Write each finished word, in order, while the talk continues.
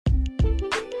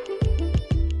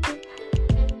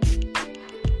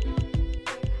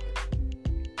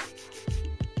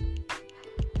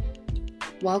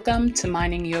Welcome to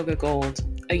Mining Yoga Gold,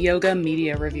 a yoga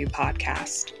media review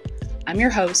podcast. I'm your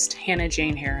host, Hannah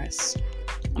Jane Harris.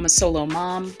 I'm a solo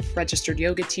mom, registered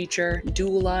yoga teacher,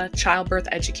 doula, childbirth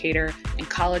educator, and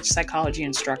college psychology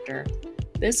instructor.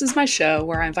 This is my show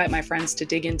where I invite my friends to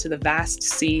dig into the vast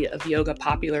sea of yoga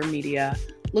popular media,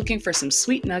 looking for some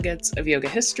sweet nuggets of yoga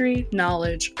history,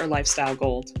 knowledge, or lifestyle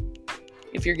gold.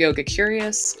 If you're yoga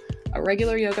curious, a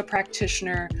regular yoga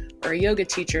practitioner, or a yoga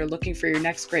teacher looking for your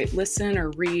next great listen or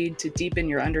read to deepen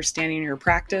your understanding of your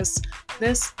practice,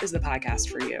 this is the podcast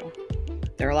for you.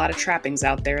 There are a lot of trappings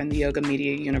out there in the yoga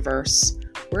media universe.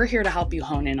 We're here to help you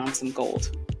hone in on some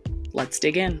gold. Let's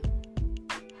dig in.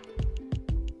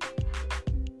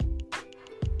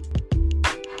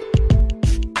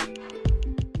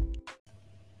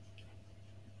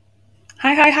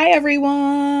 Hi,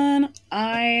 everyone.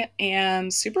 I am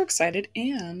super excited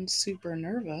and super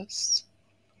nervous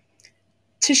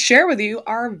to share with you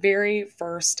our very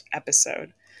first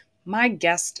episode. My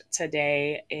guest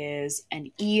today is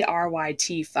an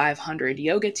ERYT 500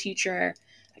 yoga teacher,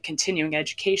 a continuing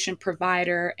education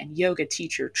provider, and yoga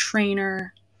teacher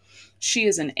trainer. She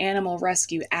is an animal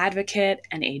rescue advocate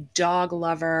and a dog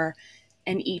lover,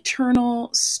 an eternal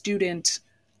student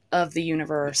of the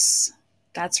universe.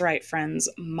 That's right, friends.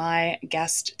 My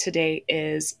guest today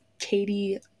is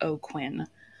Cady O'Quinn.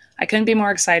 I couldn't be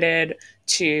more excited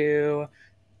to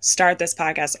start this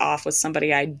podcast off with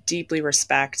somebody I deeply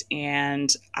respect,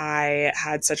 and I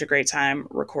had such a great time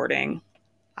recording.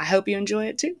 I hope you enjoy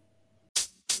it too.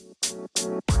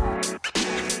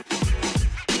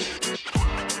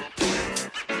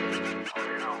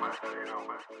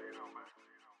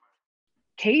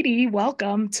 Cady,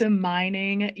 welcome to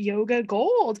Mining Yoga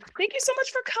Gold. Thank you so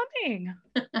much for coming.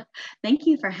 Thank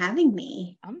you for having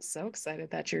me. I'm so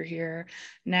excited that you're here.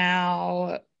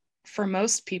 Now, for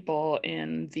most people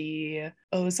in the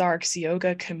Ozarks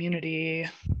yoga community,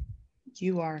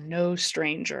 you are no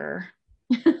stranger.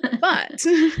 But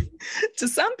to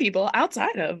some people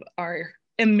outside of our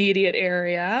immediate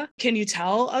area, can you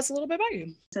tell us a little bit about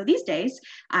you? So these days,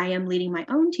 I am leading my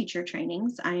own teacher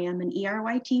trainings. I am an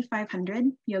ERYT 500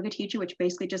 yoga teacher, which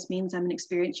basically just means I'm an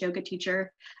experienced yoga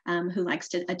teacher who likes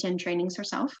to attend trainings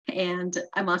herself. And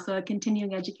I'm also a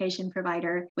continuing education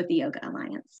provider with the Yoga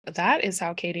Alliance. That is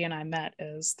how Cady and I met,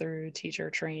 is through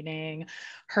teacher training.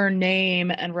 Her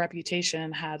name and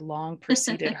reputation had long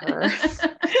preceded her.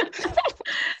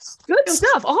 Good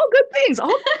stuff. All good things.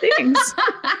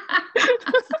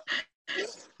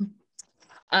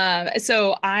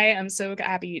 So I am so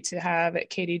happy to have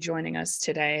Cady joining us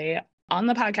today. On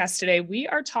the podcast today, we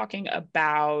are talking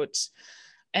about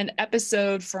an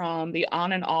episode from the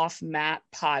On and Off Mat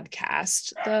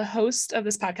podcast. The host of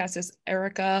this podcast is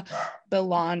Erica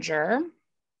Belanger.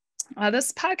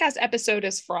 This podcast episode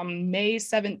is from May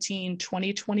 17,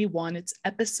 2021. It's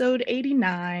episode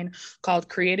 89, called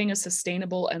Creating a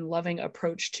Sustainable and Loving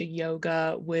Approach to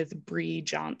Yoga with Bree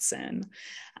Johnson.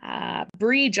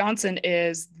 Bree Johnson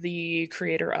is the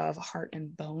creator of Heart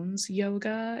and Bones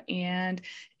Yoga. And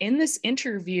in this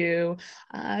interview,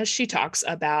 she talks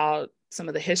about some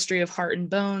of the history of Heart and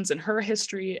Bones and her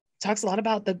history. Talks a lot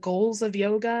about the goals of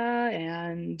yoga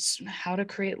and how to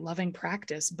create loving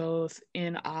practice, both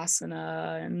in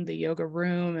asana and the yoga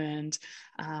room and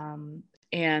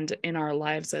in our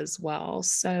lives as well.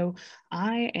 So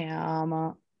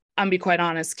I'm be quite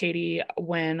honest, Cady,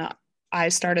 when I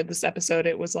started this episode,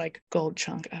 it was like gold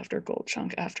chunk after gold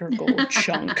chunk after gold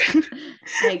chunk.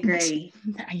 I agree.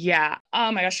 Yeah.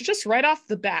 Oh my gosh, just right off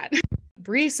the bat,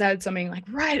 Bree said something like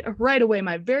right away.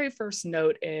 My very first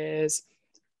note is,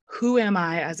 who am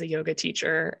I as a yoga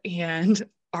teacher? And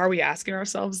are we asking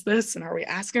ourselves this? And are we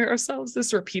asking ourselves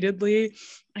this repeatedly?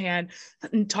 And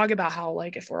talk about how,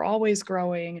 like, if we're always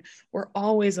growing, we're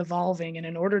always evolving. And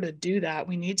in order to do that,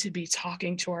 we need to be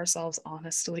talking to ourselves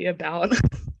honestly about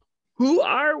who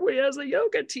are we as a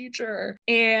yoga teacher?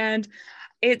 And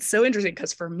it's so interesting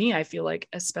because for me, I feel like,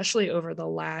 especially over the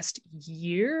last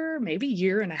year, maybe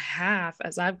year and a half,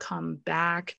 as I've come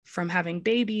back from having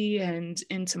baby and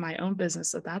into my own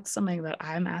business, that's something that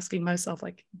I'm asking myself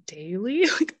like daily,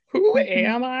 like, who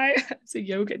am I as a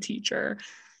yoga teacher?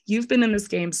 You've been in this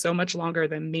game so much longer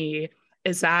than me.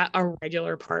 Is that a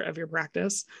regular part of your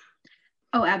practice?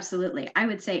 Oh, absolutely. I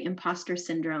would say imposter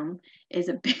syndrome is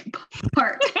a big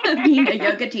part of being a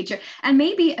yoga teacher, and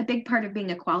maybe a big part of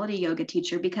being a quality yoga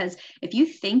teacher, because if you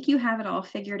think you have it all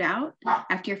figured out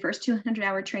after your first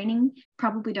 200-hour training,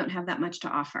 probably don't have that much to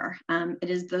offer. It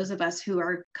is those of us who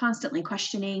are constantly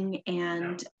questioning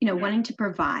and, wanting to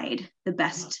provide the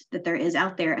best that there is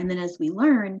out there. And then as we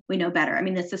learn, we know better. I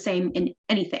mean, it's the same in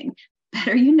anything.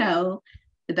 Better you know,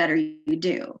 the better you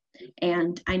do.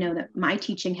 And I know that my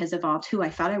teaching has evolved. Who I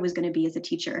thought I was going to be as a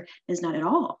teacher is not at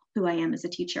all who I am as a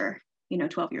teacher,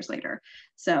 12 years later.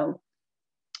 So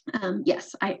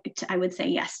yes, I would say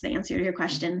yes. The answer to your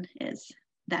question is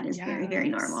that is very, very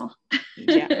normal.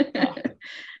 Yeah. Oh,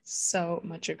 so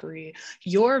much agree.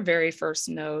 Your very first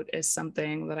note is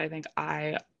something that I think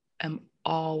I am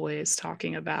always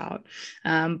talking about.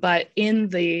 But in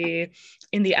the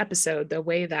episode, the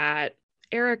way that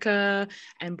Erica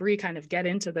and Bree kind of get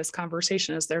into this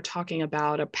conversation as they're talking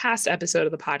about a past episode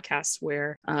of the podcast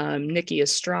where Nikki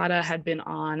Estrada had been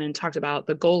on and talked about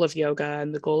the goal of yoga,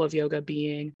 and the goal of yoga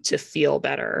being to feel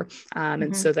better.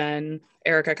 And so then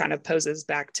Erica kind of poses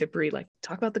back to Bree, like,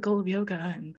 talk about the goal of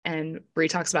yoga. And Bree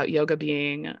talks about yoga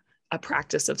being a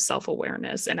practice of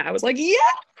self-awareness. And I was like, yeah.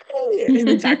 And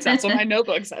in fact, that's what my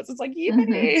notebook says. It's like,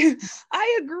 yay,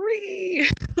 I agree.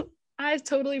 I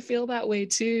totally feel that way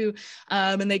too.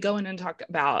 And they go in and talk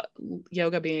about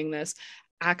yoga being this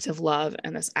act of love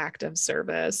and this act of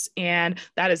service. And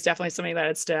that is definitely something that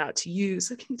had stood out to you.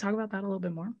 So can you talk about that a little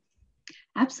bit more?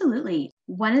 Absolutely.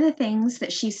 One of the things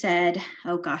that she said,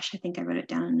 oh gosh, I think I wrote it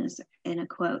down in a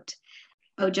quote.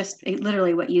 Oh, just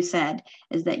literally what you said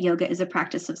is that yoga is a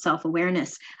practice of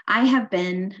self-awareness. I have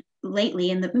been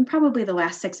lately, in probably the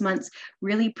last 6 months,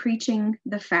 really preaching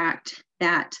the fact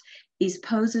that these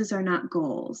poses are not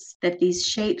goals, that these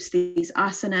shapes, these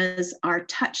asanas are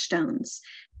touchstones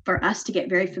for us to get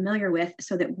very familiar with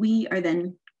so that we are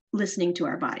then listening to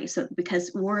our body. So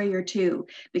because Warrior 2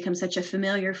 becomes such a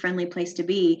familiar, friendly place to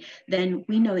be, then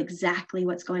we know exactly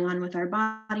what's going on with our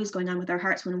bodies, going on with our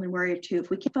hearts when we're in Warrior 2. If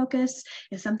we can focus,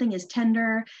 if something is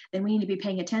tender, then we need to be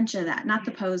paying attention to that, not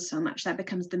the pose so much. That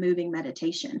becomes the moving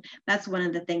meditation. That's one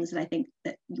of the things that I think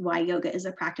that why yoga is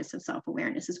a practice of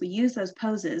self-awareness, is we use those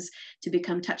poses to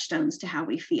become touchstones to how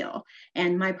we feel.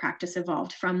 And my practice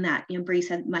evolved from that. Bree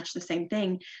said much the same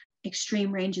thing.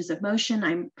 Extreme ranges of motion.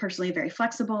 I'm personally very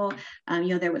flexible.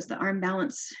 There was the arm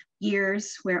balance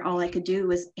years where all I could do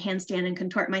was handstand and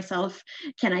contort myself.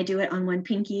 Can I do it on one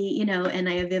pinky? And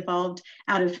I have evolved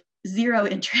out of zero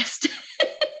interest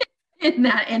in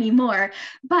that anymore.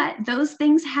 But those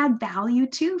things had value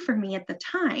too for me at the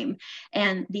time.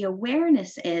 And the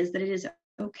awareness is that it is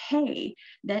okay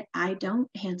that I don't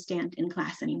handstand in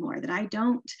class anymore, that I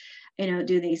don't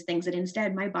do these things, that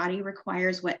instead my body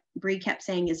requires what Bree kept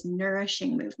saying is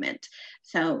nourishing movement.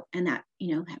 So, and that,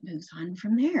 that moves on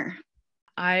from there.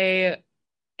 I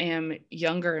am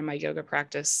younger in my yoga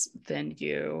practice than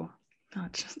you,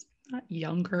 not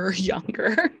younger,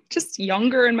 just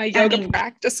younger in my yoga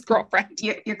practice, girlfriend.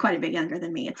 You're quite a bit younger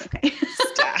than me. It's okay.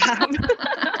 Stop.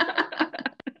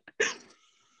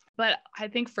 But I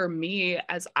think for me,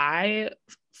 as I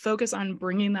focus on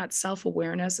bringing that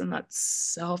self-awareness and that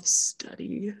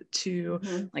self-study to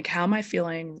like, how am I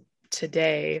feeling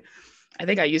today? I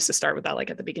think I used to start with that,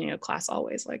 like at the beginning of class,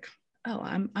 always like, oh,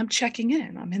 I'm checking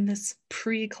in. I'm in this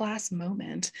pre-class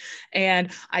moment.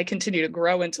 And I continue to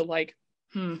grow into like,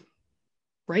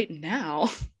 right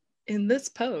now in this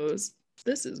pose,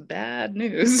 this is bad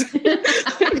news.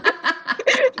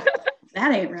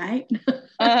 That ain't right.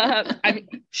 I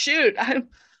mean, shoot,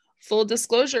 full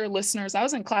disclosure, listeners, I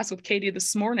was in class with Cady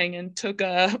this morning and took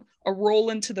a roll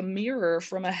into the mirror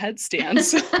from a headstand.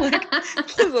 So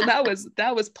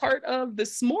that was part of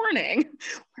this morning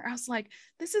where I was like,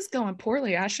 this is going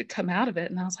poorly. I should come out of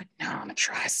it. And I was like, no, I'm gonna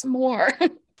try some more.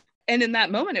 And in that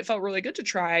moment, it felt really good to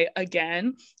try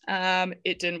again.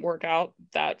 It didn't work out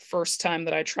that first time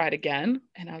that I tried again.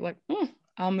 And I was like,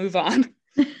 I'll move on.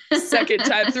 Second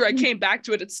time through, I came back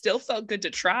to it. It still felt good to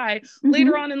try.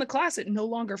 Later on in the class, it no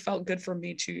longer felt good for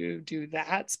me to do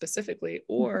that specifically,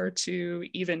 or to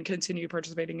even continue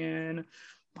participating in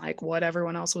like what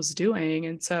everyone else was doing.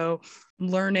 And so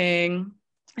learning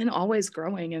and always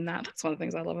growing in that. That's one of the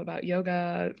things I love about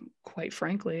yoga, quite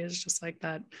frankly, is just like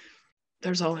that.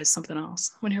 There's always something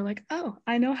else when you're like, oh,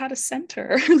 I know how to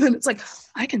center. And then it's like,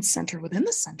 I can center within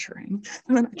the centering,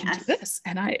 and then I can do this.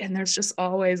 And there's just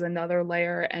always another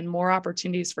layer and more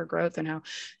opportunities for growth. And how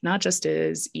not just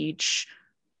is each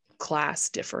class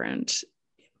different,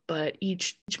 but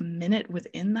each minute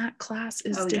within that class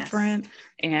is different. Yes.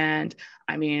 And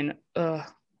I mean,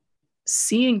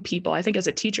 seeing people, I think as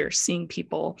a teacher, seeing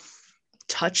people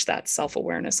touch that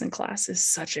self-awareness in class is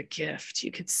such a gift.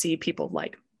 You could see people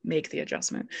like make the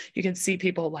adjustment. You can see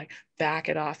people like back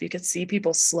it off. You could see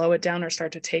people slow it down or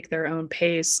start to take their own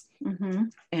pace.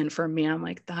 And for me, I'm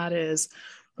like, that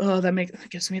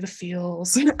gives me the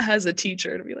feels as a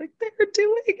teacher to be like, they're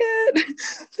doing it.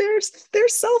 They're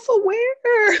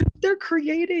self-aware. They're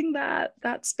creating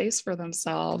that space for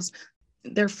themselves.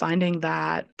 They're finding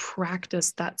that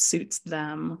practice that suits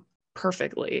them.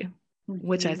 perfectly,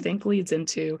 which I think leads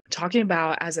into talking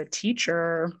about, as a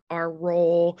teacher, our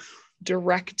role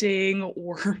directing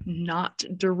or not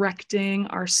directing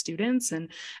our students,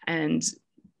 and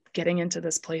getting into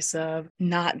this place of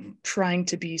not trying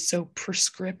to be so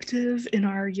prescriptive in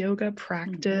our yoga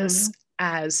practice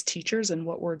as teachers and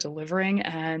what we're delivering.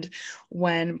 And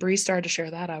when Bree started to share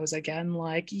that, I was again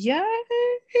like, yay,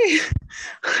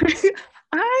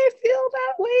 I feel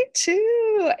that way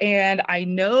too. And I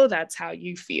know that's how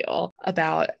you feel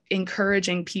about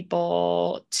encouraging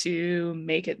people to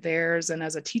make it theirs. And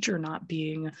as a teacher, not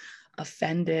being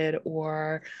offended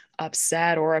or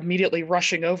upset or immediately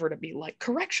rushing over to be like,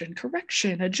 correction,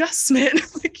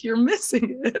 adjustment, like you're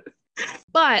missing it.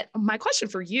 But my question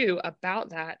for you about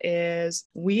that is,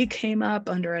 we came up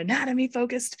under anatomy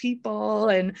focused people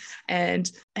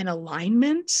and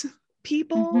alignment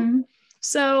people.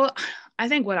 So I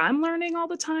think what I'm learning all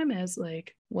the time is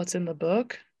like, what's in the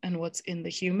book and what's in the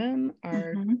human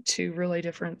are two really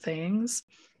different things.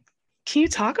 Can you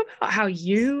talk about how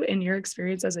you, in your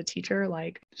experience as a teacher,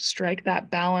 like strike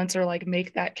that balance or like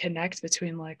make that connect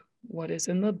between like what is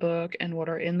in the book and what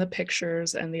are in the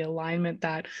pictures, and the alignment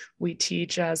that we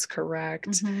teach as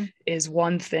correct is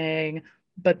one thing,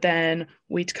 but then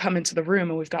we come into the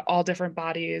room and we've got all different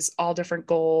bodies, all different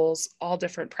goals, all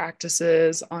different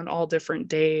practices on all different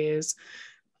days.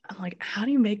 I'm like, how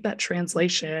do you make that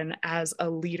translation as a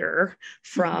leader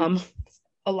from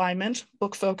alignment,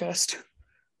 book focused,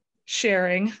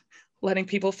 sharing, letting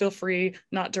people feel free,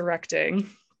 not directing?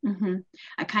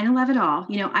 I kind of love it all.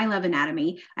 You know, I love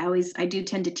anatomy. I do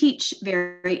tend to teach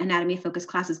very anatomy focused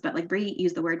classes, but like Bree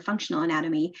used the word functional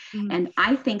anatomy. And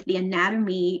I think the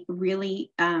anatomy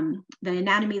really, the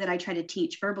anatomy that I try to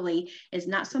teach verbally is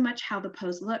not so much how the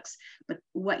pose looks, but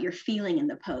what you're feeling in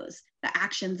the pose, the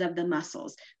actions of the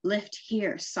muscles, lift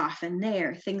here, soften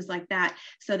there, things like that,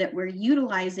 so that we're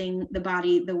utilizing the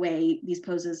body the way these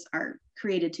poses are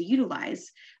created to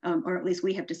utilize, or at least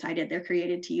we have decided they're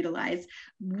created to utilize,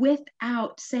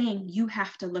 without saying you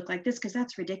have to look like this, because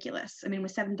that's ridiculous. I mean,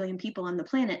 with 7 billion people on the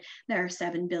planet, there are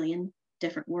 7 billion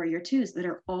different warrior twos that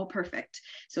are all perfect.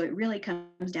 So it really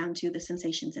comes down to the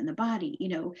sensations in the body, you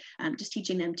know, just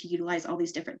teaching them to utilize all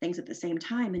these different things at the same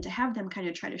time, and to have them kind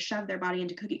of try to shove their body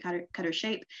into cookie cutter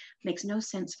shape makes no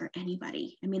sense for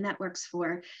anybody. I mean, that works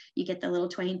for, you get the little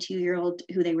 22-year-old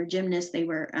who they were gymnasts, they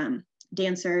were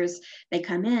dancers, they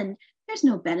come in, there's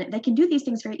no benefit. They can do these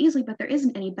things very easily, but there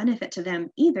isn't any benefit to them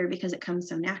either because it comes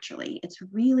so naturally. It's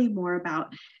really more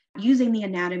about using the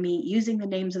anatomy, using the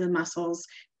names of the muscles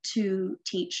to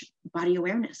teach body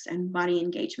awareness and body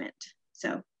engagement.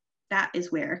 So that is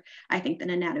where I think that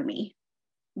anatomy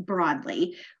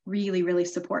broadly really, really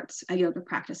supports a yoga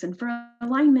practice. And for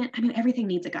alignment, I mean, everything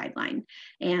needs a guideline.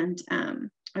 And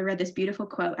I read this beautiful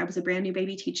quote. I was a brand new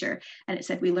baby teacher, and it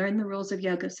said, we learn the rules of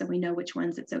yoga so we know which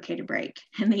ones it's okay to break.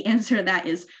 And the answer to that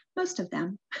is most of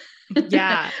them.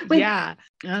 Yeah. Yeah.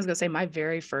 And I was going to say, my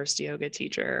very first yoga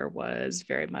teacher was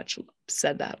very much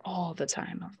said that all the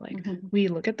time of like, we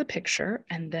look at the picture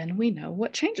and then we know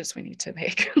what changes we need to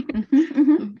make.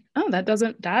 Oh, that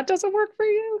doesn't work for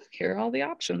you. Here are all the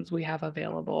options we have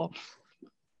available.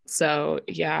 So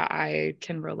yeah, I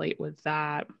can relate with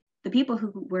that. The people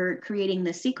who were creating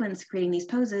this sequence, creating these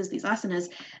poses, these asanas,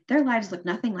 their lives look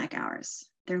nothing like ours.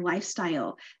 Their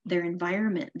lifestyle, their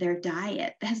environment, their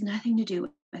diet, that has nothing to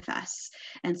do with us.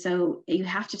 And so you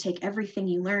have to take everything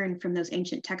you learn from those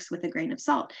ancient texts with a grain of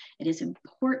salt. It is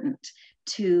important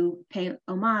to pay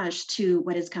homage to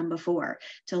what has come before,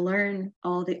 to learn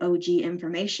all the OG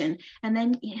information. And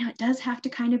then, you know, it does have to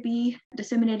kind of be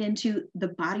disseminated into the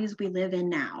bodies we live in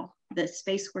now, the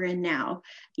space we're in now.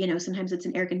 You know, sometimes it's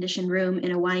an air-conditioned room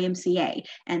in a YMCA,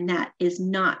 and that is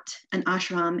not an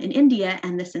ashram in India,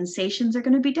 and the sensations are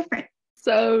going to be different.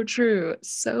 So true.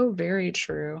 So very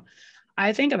true.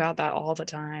 I think about that all the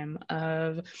time,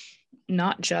 of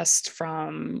not just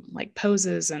from like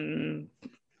poses and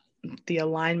the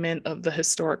alignment of the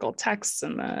historical texts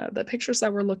and the pictures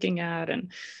that we're looking at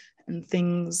and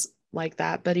things like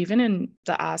that, but even in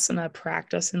the asana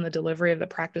practice and the delivery of the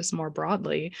practice more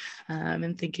broadly,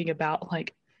 and thinking about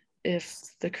like, if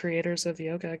the creators of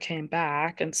yoga came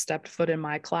back and stepped foot in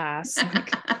my class,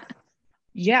 like,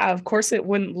 yeah, of course it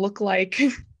wouldn't look like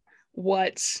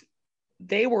what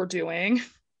they were doing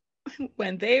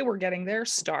when they were getting their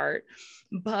start,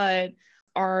 but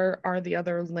are the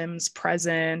other limbs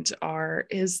present?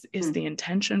 Is the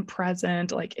intention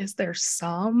present? Like, is there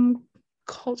some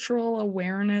cultural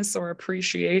awareness or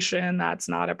appreciation that's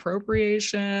not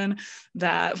appropriation,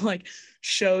 that like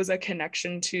shows a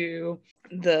connection to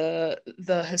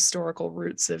the historical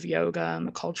roots of yoga and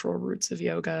the cultural roots of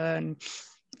yoga? And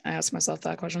I ask myself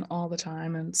that question all the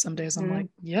time. And some days I'm like,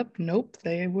 Mm-hmm. yep, nope,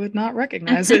 they would not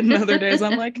recognize it. And other days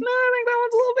I'm like, no, I think that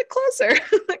one's a little bit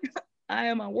closer. Like, I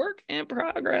am a work in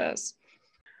progress.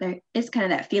 There is kind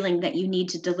of that feeling that you need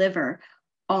to deliver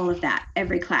all of that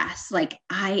every class. Like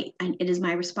it is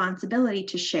my responsibility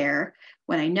to share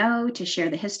what I know, to share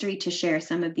the history, to share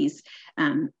some of these,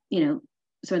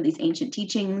 sort of these ancient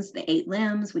teachings, the 8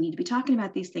 limbs. We need to be talking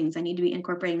about these things. I need to be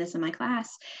incorporating this in my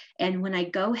class. And when I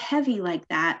go heavy like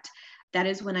that, that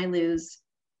is when I lose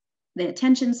the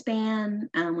attention span,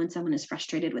 when someone is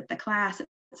frustrated with the class, et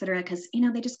cetera, because,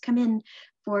 they just come in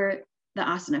for the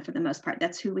asana for the most part.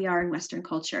 That's who we are in Western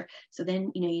culture. So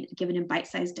then, you give it in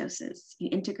bite-sized doses. You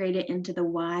integrate it into the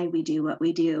why we do what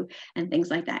we do and things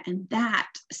like that. And that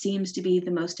seems to be the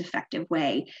most effective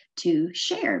way to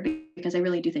share, because I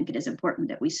really do think it is important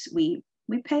that we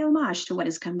pay homage to what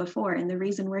has come before. And the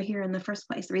reason we're here in the first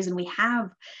place, the reason we have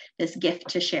this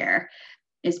gift to share,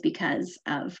 is because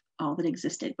of all that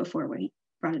existed before we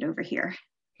brought it over here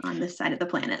on this side of the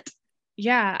planet.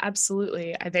 Yeah,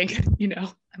 absolutely. I think,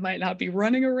 I might not be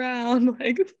running around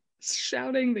like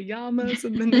shouting the yamas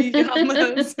and the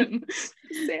niyamas and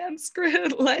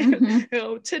Sanskrit,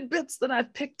 like, tidbits that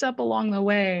I've picked up along the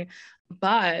way.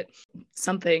 But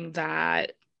something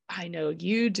that I know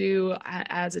you do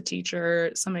as a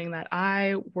teacher, something that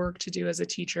I work to do as a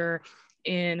teacher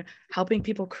in helping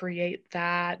people create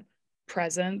that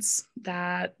presence,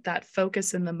 that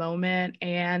focus in the moment,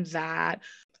 and that,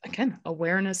 again,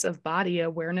 awareness of body,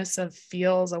 awareness of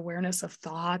feels, awareness of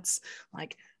thoughts.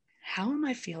 Like, how am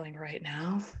I feeling right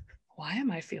now? Why am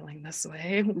I feeling this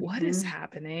way? What is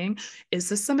happening? Is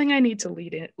this something I need to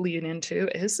lean into?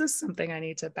 Is this something I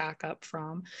need to back up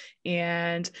from?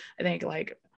 And I think,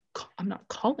 like, I'm not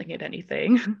calling it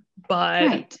anything,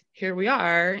 but here we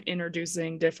are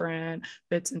introducing different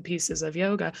bits and pieces of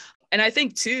yoga. And I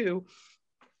think too,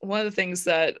 one of the things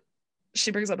that she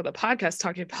brings up in the podcast,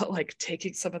 talking about like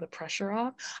taking some of the pressure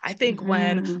off. I think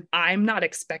when I'm not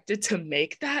expected to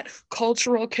make that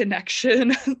cultural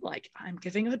connection, like I'm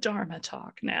giving a Dharma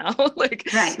talk now, like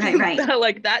right.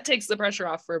 that takes the pressure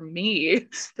off for me,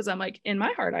 because I'm like, in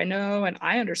my heart, I know and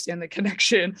I understand the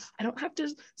connection. I don't have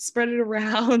to spread it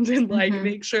around and like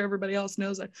make sure everybody else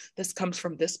knows that this comes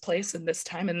from this place and this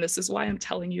time, and this is why I'm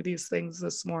telling you these things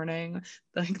this morning.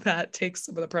 Like, that takes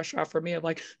some of the pressure off for me of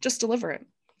like, just deliver,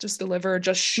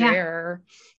 just share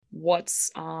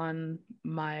what's on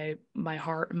my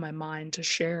heart and my mind to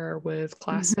share with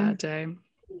class that day.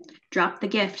 Drop the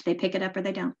gift. They pick it up or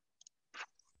they don't.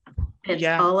 It's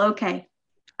all okay.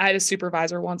 I had a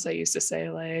supervisor once that used to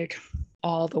say, like,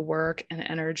 all the work and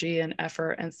energy and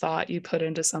effort and thought you put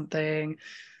into something,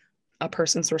 a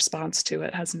person's response to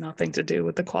it has nothing to do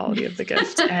with the quality of the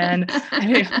gift. And I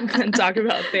mean, I'm going to talk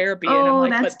about therapy, and I'm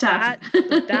like,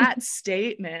 but that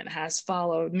statement has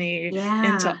followed me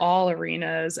into all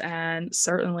arenas, and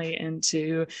certainly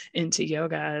into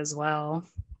yoga as well.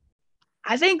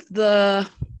 I think the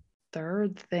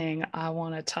third thing I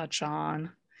want to touch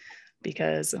on,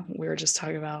 because we were just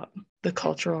talking about the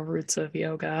cultural roots of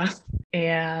yoga.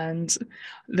 And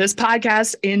this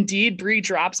podcast, indeed, Bree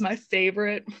drops my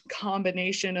favorite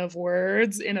combination of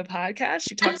words in a podcast.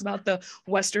 She talks about the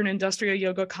Western Industrial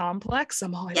Yoga Complex.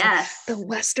 I'm always like, the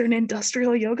Western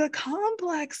Industrial Yoga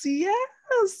Complex.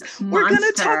 Yes. We're going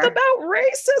to talk about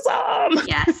racism.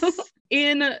 Yes.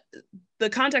 In the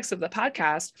context of the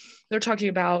podcast, they're talking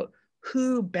about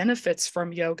who benefits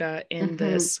from yoga in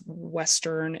this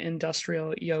Western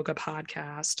Industrial Yoga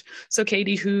podcast. So,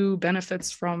 Cady, who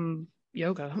benefits from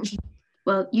yoga?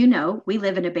 Well, we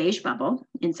live in a beige bubble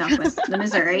in Southwest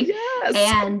Missouri.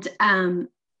 And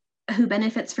who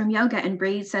benefits from yoga? And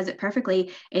Bree says it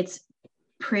perfectly. It's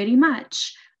pretty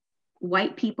much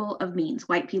white people of means,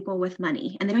 white people with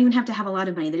money. And they don't even have to have a lot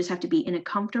of money. They just have to be in a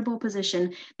comfortable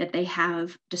position that they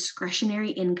have discretionary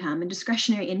income. And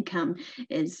discretionary income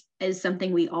is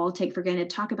something we all take for granted.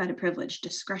 Talk about a privilege,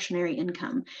 discretionary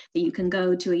income, that you can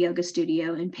go to a yoga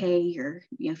studio and pay your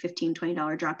 $15,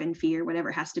 $20 drop-in fee or whatever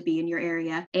it has to be in your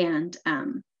area. And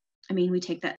we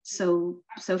take that so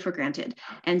for granted.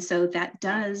 And so that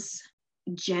does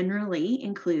generally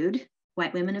include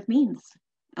white women of means.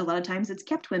 A lot of times it's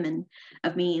kept women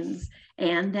of means.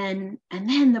 And then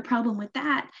the problem with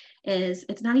that is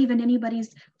it's not even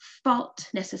anybody's fault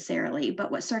necessarily.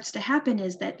 But what starts to happen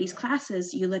is that these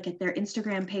classes, you look at their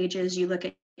Instagram pages, you look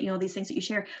at these things that you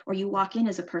share, or you walk in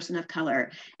as a person of color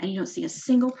and you don't see a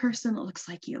single person that looks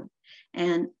like you.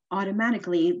 And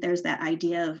automatically there's that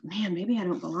idea of, man, maybe I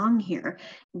don't belong here.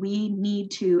 We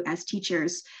need to, as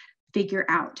teachers, figure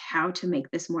out how to make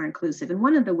this more inclusive. And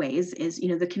one of the ways is,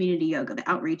 the community yoga, the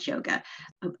outreach yoga,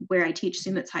 where I teach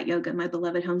Sumit's Hot Yoga. My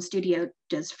beloved home studio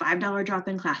does $5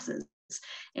 drop-in classes.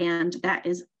 And that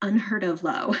is unheard of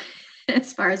low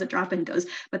as far as a drop-in goes.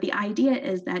 But the idea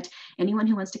is that anyone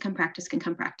who wants to come practice can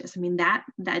come practice. I mean, that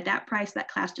price, that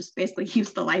class just basically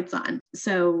keeps the lights on.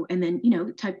 So, and then,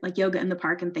 type like yoga in the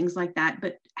park and things like that.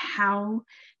 But how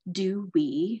do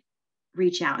we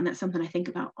reach out? And that's something I think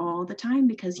about all the time,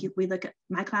 because we look at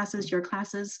my classes, your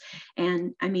classes,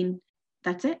 and I mean,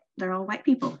 that's it. They're all white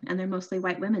people, and they're mostly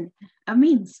white women of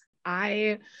means.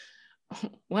 One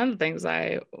of the things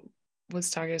I was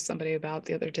talking to somebody about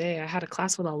the other day, I had a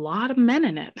class with a lot of men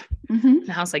in it. Mm-hmm.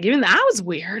 And I was like, even that was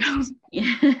weird. I was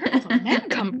like, where did the men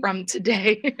come from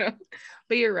today?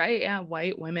 But you're right. Yeah.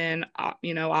 White women,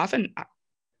 often,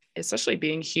 especially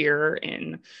being here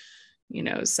in,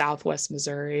 Southwest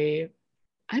Missouri,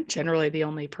 I'm generally the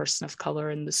only person of color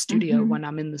in the studio Mm-hmm. when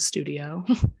I'm in the studio.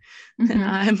 Mm-hmm. And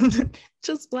I'm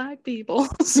just Black people.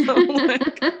 So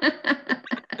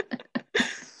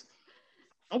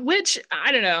which,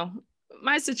 I don't know,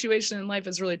 my situation in life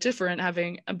is really different,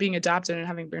 being adopted and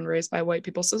having been raised by white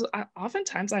people. So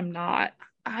oftentimes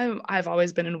I've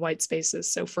always been in white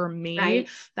spaces. So for me, right.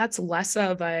 That's less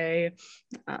of an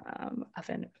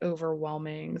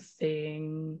overwhelming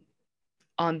thing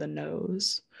on the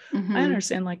nose. Mm-hmm. I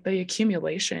understand like the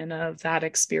accumulation of that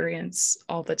experience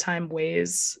all the time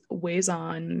weighs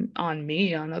on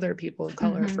me, on other people of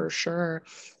color, Mm-hmm. for sure.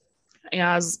 And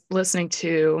I was listening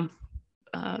to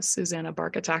Susanna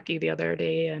Barkataki the other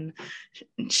day, and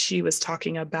she was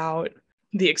talking about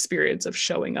the experience of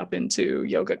showing up into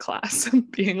yoga class and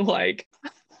being like,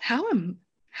 how am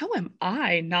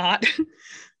I not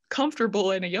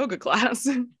comfortable in a yoga class?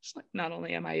 She's like, not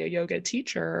only am I a yoga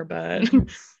teacher, but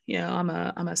I'm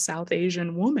a South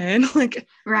Asian woman, like,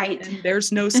 right, and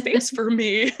there's no space for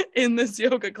me in this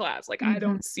yoga class. Like, mm-hmm. I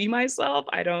don't see myself.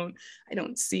 I don't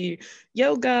see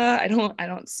yoga. I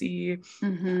don't see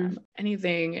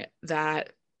anything that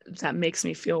makes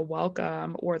me feel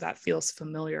welcome or that feels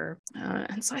familiar.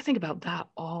 And so I think about that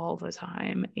all the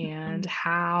time, and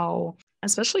how,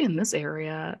 especially in this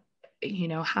area,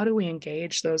 how do we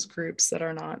engage those groups that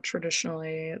have not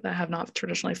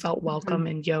traditionally felt welcome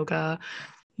in yoga?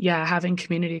 Yeah, having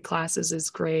community classes is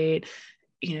great.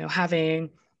 Having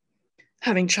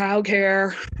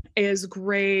childcare is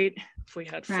great. If we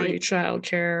had free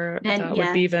childcare, that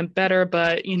would be even better.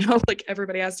 But like,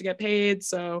 everybody has to get paid,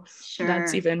 so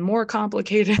that's even more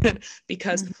complicated.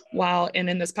 Because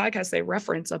in this podcast they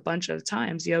reference a bunch of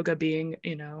times yoga being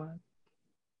a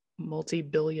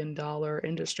multi-billion-dollar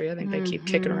industry. I think they keep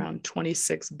kicking around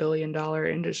 $26 billion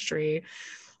industry.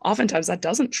 Oftentimes that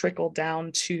doesn't trickle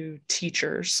down to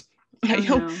teachers.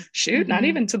 Not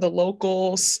even to the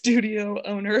local studio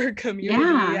owner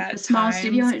community at the small times.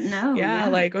 studio.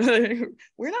 Like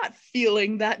we're not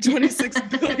feeling that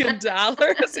 $26 billion.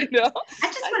 I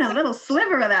just want a little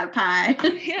sliver of that pie.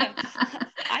 Yeah.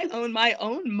 I own my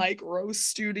own micro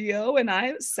studio, and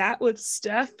I sat with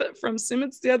Steph from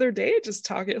Sumit's the other day just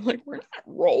talking like, we're not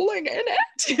rolling in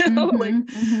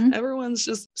it, everyone's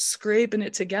just scraping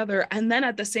it together, and then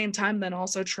at the same time then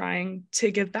also trying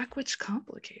to give back, which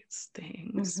complicates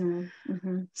things.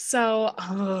 So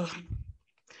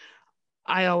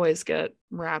I always get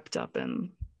wrapped up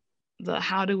in the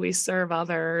how do we serve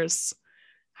others,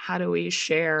 how do we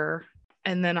share,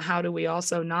 and then how do we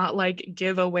also not like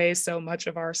give away so much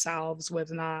of ourselves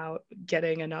with not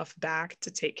getting enough back to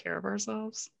take care of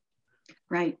ourselves?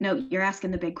 Right. No, you're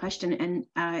asking the big question. And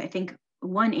I think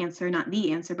one answer, not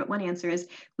the answer, but one answer is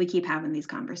we keep having these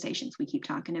conversations. We keep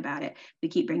talking about it. We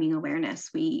keep bringing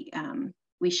awareness. We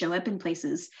show up in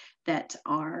places that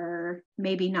are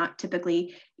maybe not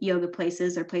typically yoga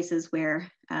places, or places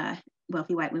where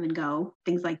wealthy white women go,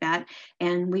 things like that.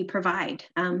 And we provide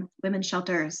women's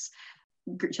shelters,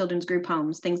 children's group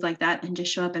homes, things like that, and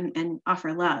just show up and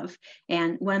offer love.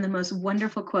 And one of the most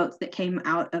wonderful quotes that came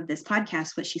out of this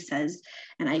podcast, what she says,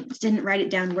 and I didn't write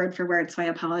it down word for word, so I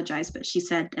apologize, but she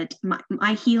said that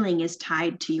my healing is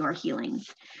tied to your healing.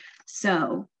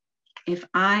 So if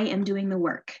I am doing the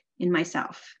work in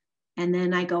myself, and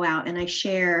then I go out and I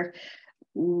share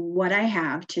what I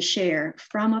have to share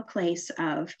from a place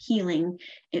of healing,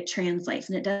 it translates.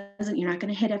 And you're not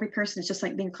going to hit every person. It's just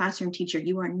like being a classroom teacher.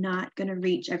 You are not going to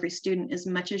reach every student as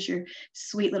much as your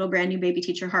sweet little brand new baby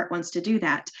teacher heart wants to do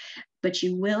that. But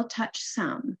you will touch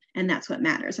some, and that's what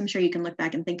matters. I'm sure you can look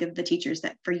back and think of the teachers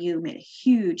that for you made a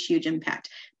huge, huge impact.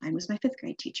 Mine was my 5th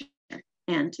grade teacher,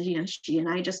 and she and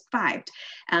I just vibed.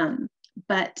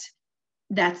 But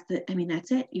that's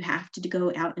it. You have to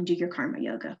go out and do your karma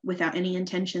yoga without any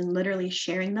intention, literally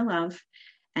sharing the love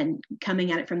and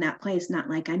coming at it from that place, not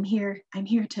like I'm here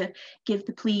to give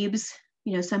the plebes,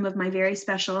 some of my very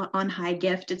special on high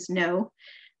gift. It's no,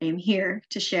 I am here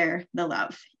to share the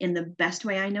love in the best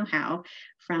way I know how,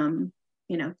 from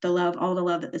the love, all the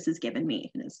love that this has given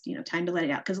me. And it's, time to let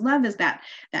it out. Because love is that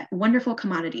wonderful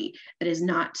commodity that is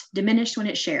not diminished when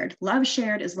it's shared. Love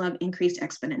shared is love increased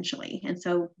exponentially. And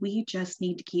so we just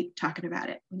need to keep talking about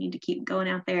it. We need to keep going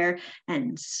out there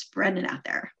and spreading it out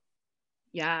there.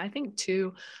 Yeah, I think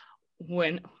too,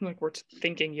 when we're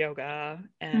thinking yoga,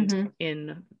 and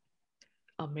in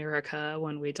America,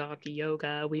 when we talk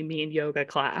yoga, we mean yoga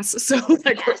class. So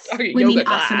like, we're talking we yoga mean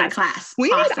class. Asana class. We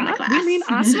mean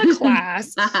asana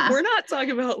class. We're not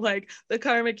talking about like the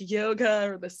karmic yoga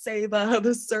or the seva,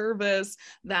 the service,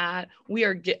 that we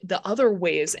are the other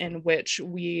ways in which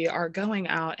we are going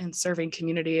out and serving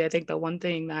community. I think the one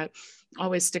thing that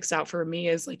always sticks out for me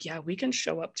is like, yeah, we can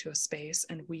show up to a space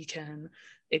and we can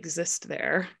exist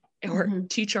there, or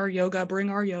teach our yoga, bring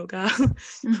our yoga,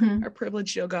 our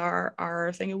privileged yoga,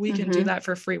 our thing. And we can do that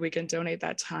for free. We can donate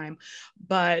that time.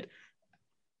 But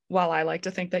while I like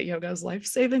to think that yoga is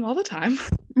life-saving all the time,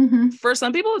 for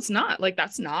some people, it's not. Like,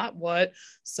 that's not what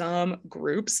some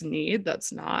groups need.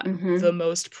 That's not the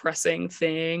most pressing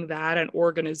thing that an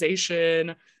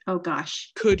organization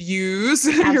could use.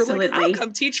 You're like, I'll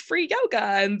come teach free yoga.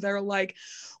 And they're like,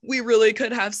 we really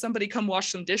could have somebody come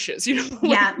wash some dishes,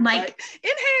 Yeah, like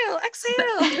inhale, exhale,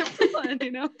 everyone,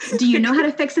 Do you know how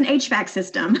to fix an HVAC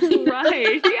system?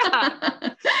 Right.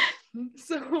 Yeah.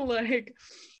 So like,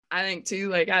 I think too,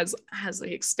 like as we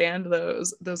expand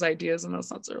those ideas and those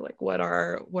thoughts, are like, what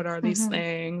are these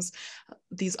things,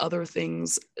 these other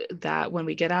things that when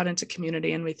we get out into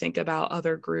community and we think about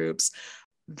other groups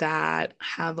that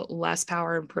have less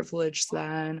power and privilege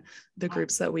than the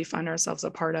groups that we find ourselves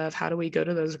a part of, how do we go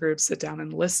to those groups, sit down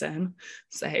and listen,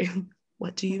 say,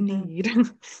 what do you need?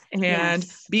 And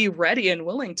be ready and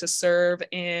willing to serve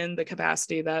in the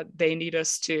capacity that they need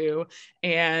us to.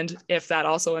 And if that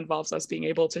also involves us being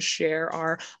able to share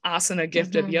our asana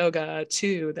gift of yoga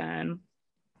too, then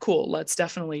cool, let's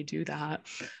definitely do that.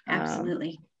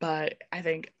 Absolutely. But I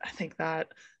think that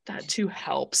too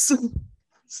helps.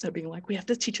 Instead of being like, we have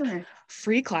to teach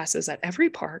free classes at every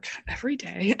park every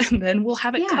day, and then we'll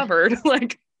have it covered.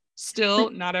 Like, still,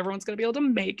 not everyone's going to be able to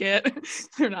make it.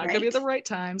 They're not going to be at the right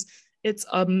times. It's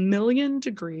 1,000,000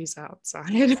 degrees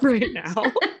outside right now.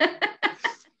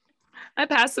 I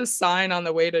passed this sign on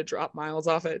the way to drop Miles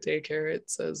off at daycare.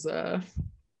 It says,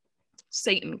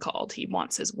 Satan called. He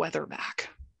wants his weather back.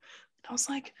 And I was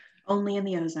like, only in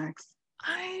the Ozarks.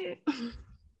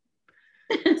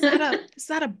 Is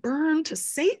that a burn to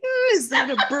Satan? Is that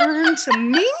a burn to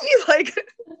me? Like,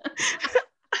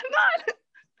 I'm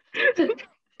not.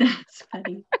 That's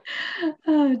funny.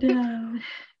 Oh no.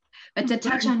 But to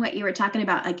touch on what you were talking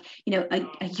about, like,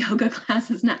 a yoga class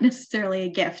is not necessarily a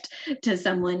gift to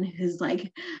someone who's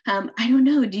like, I don't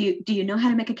know, do you know how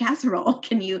to make a casserole?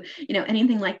 Can you,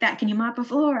 anything like that? Can you mop a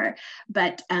floor?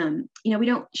 But, we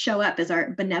don't show up as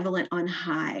our benevolent on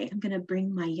high. I'm going to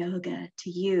bring my yoga to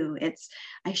you.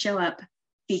 I show up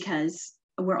because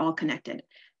we're all connected.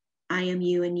 I am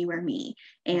you and you are me.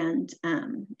 And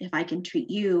if I can treat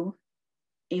you,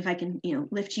 if I can,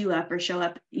 lift you up or show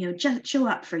up, just show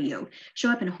up for you, show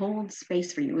up and hold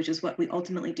space for you, which is what we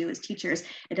ultimately do as teachers.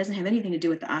 It doesn't have anything to do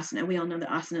with the asana. We all know the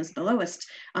asana is the lowest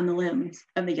on the limbs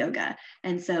of the yoga.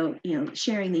 And so,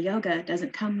 sharing the yoga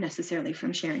doesn't come necessarily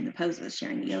from sharing the poses.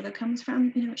 Sharing the yoga comes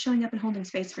from, showing up and holding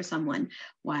space for someone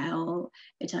while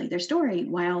they tell you their story,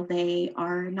 while they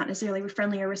are not necessarily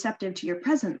friendly or receptive to your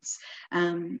presence,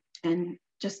 and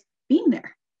just being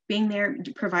there,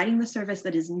 providing the service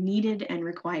that is needed and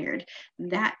required.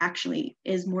 That actually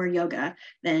is more yoga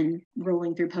than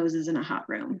rolling through poses in a hot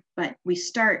room. But we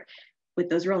start with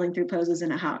those rolling through poses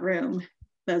in a hot room,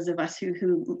 those of us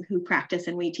who practice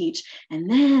and we teach, and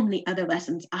then the other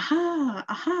lessons,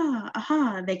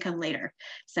 they come later.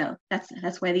 So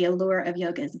that's why the allure of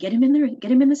yoga is get him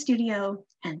in the studio,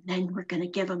 and then we're gonna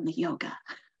give him the yoga.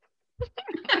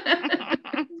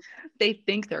 They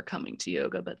think they're coming to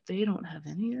yoga, but they don't have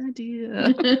any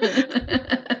idea.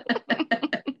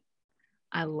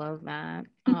 I love that.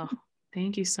 Oh,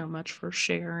 thank you so much for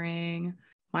sharing.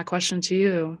 My question to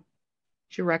you,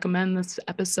 do you recommend this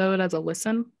episode as a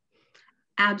listen?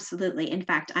 Absolutely. In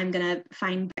fact, I'm going to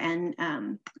find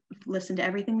and listen to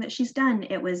everything that she's done.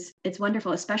 It's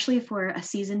wonderful, especially for a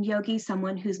seasoned yogi,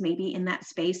 someone who's maybe in that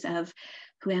space of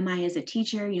who am I as a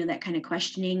teacher? That kind of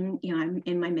questioning. I'm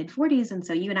in my mid 40s. And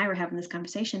so you and I were having this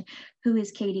conversation. Who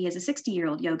is Cady as a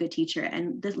 60-year-old yoga teacher?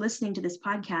 And listening to this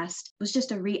podcast was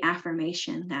just a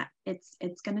reaffirmation that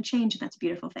it's going to change. And that's a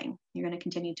beautiful thing. You're going to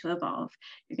continue to evolve.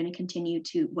 You're going to continue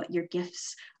to, what your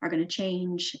gifts are going to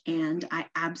change. And I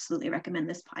absolutely recommend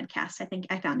this podcast. I think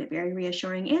I found it very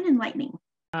reassuring and enlightening.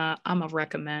 I'm a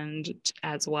recommend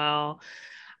as well.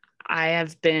 I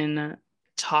have been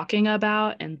talking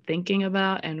about and thinking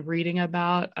about and reading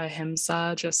about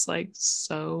ahimsa just like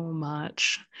so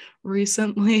much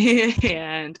recently,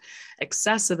 and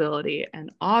accessibility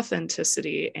and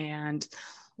authenticity and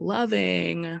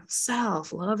loving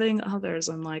self, loving others,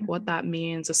 and like what that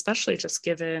means, especially just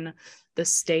given the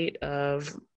state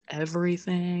of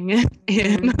everything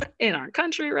in our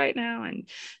country right now, and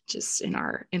just in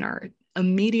our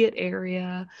immediate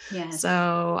area. Yes.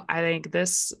 So I think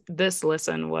this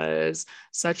listen was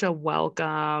such a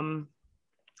welcome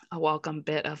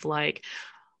bit of like,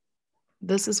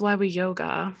 this is why we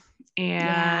yoga,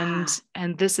 and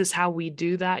this is how we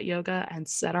do that yoga and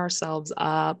set ourselves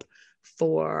up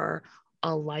for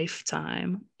a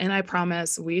lifetime. And I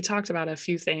promise, we talked about a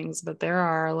few things, but there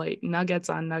are like nuggets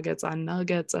on nuggets on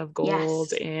nuggets of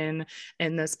gold in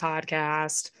this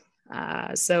podcast.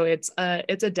 So it's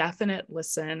a definite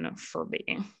listen for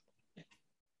me.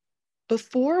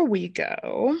 Before we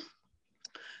go,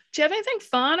 do you have anything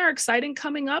fun or exciting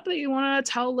coming up that you want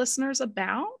to tell listeners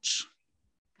about?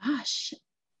 Gosh,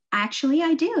 actually,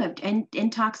 I do. I'm in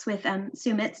talks with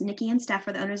Sumit's. Nikki and Steph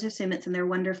are the owners of Sumit's, and they're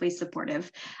wonderfully supportive.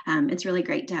 It's really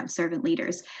great to have servant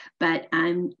leaders. But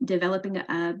I'm developing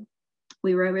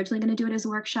we were originally going to do it as a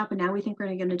workshop, and now we think we're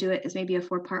going to do it as maybe a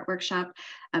 4-part workshop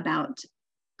about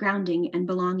grounding and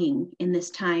belonging in this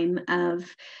time of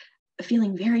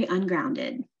feeling very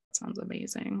ungrounded. Sounds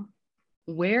amazing.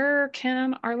 Where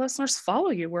can our listeners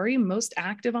follow you? Where are you most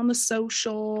active on the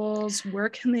socials? Where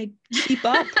can they keep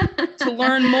up to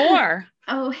learn more?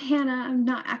 Oh, Hannah, I'm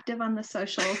not active on the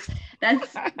socials.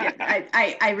 That's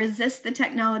I resist the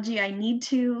technology. I need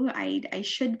to. I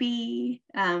should be.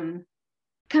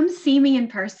 Come see me in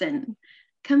person.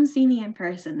 Come see me in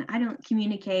person. I don't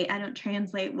communicate. I don't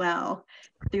translate well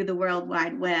through the World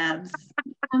Wide Webs.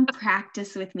 Come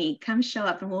practice with me. Come show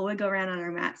up, and we'll go around on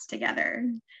our mats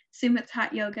together. Sumit's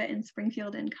Hot Yoga in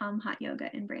Springfield and Calm Hot Yoga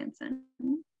in Branson.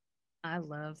 I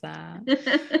love that.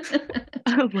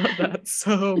 I love that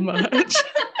so much.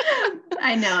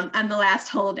 I know. I'm the last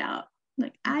holdout.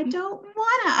 Like, I don't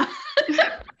wanna.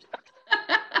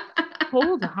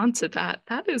 Hold on to that.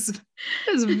 That is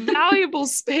valuable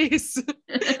space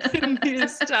in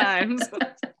these times.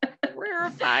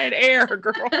 Rarefied air,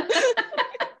 girl.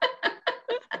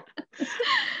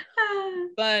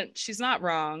 But she's not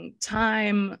wrong.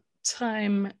 Time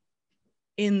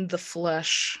in the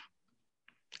flesh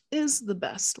is the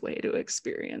best way to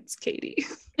experience Cady.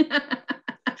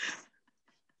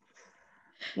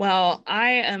 Well,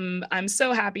 I'm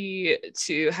so happy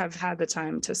to have had the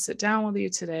time to sit down with you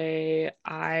today.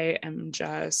 I am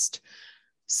just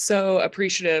so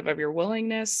appreciative of your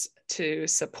willingness to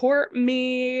support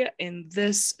me in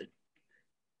this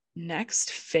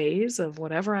next phase of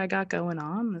whatever I got going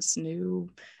on, this new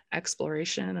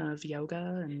exploration of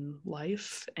yoga and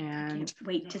life. And I can't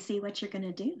wait to see what you're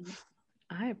going to do.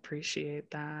 I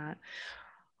appreciate that.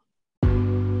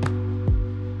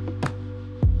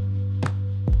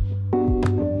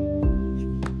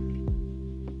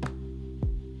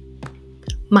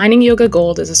 Mining Yoga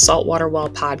Gold is a Saltwater Well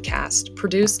podcast,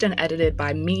 produced and edited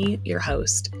by me, your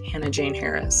host, Hannah Jane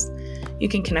Harris. You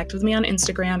can connect with me on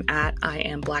Instagram at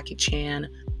IamBlackieChan,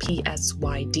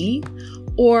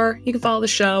 PSYD, or you can follow the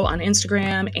show on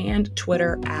Instagram and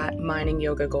Twitter at Mining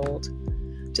Yoga Gold.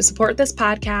 To support this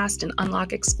podcast and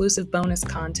unlock exclusive bonus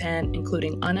content,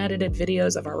 including unedited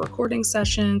videos of our recording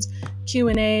sessions,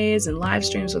 Q&As, and live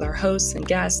streams with our hosts and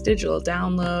guests, digital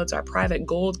downloads, our private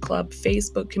Gold Club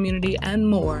Facebook community, and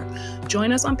more,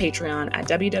 join us on Patreon at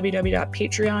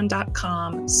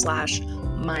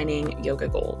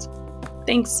www.patreon.com/miningyogagold.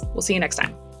 Thanks. We'll see you next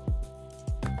time.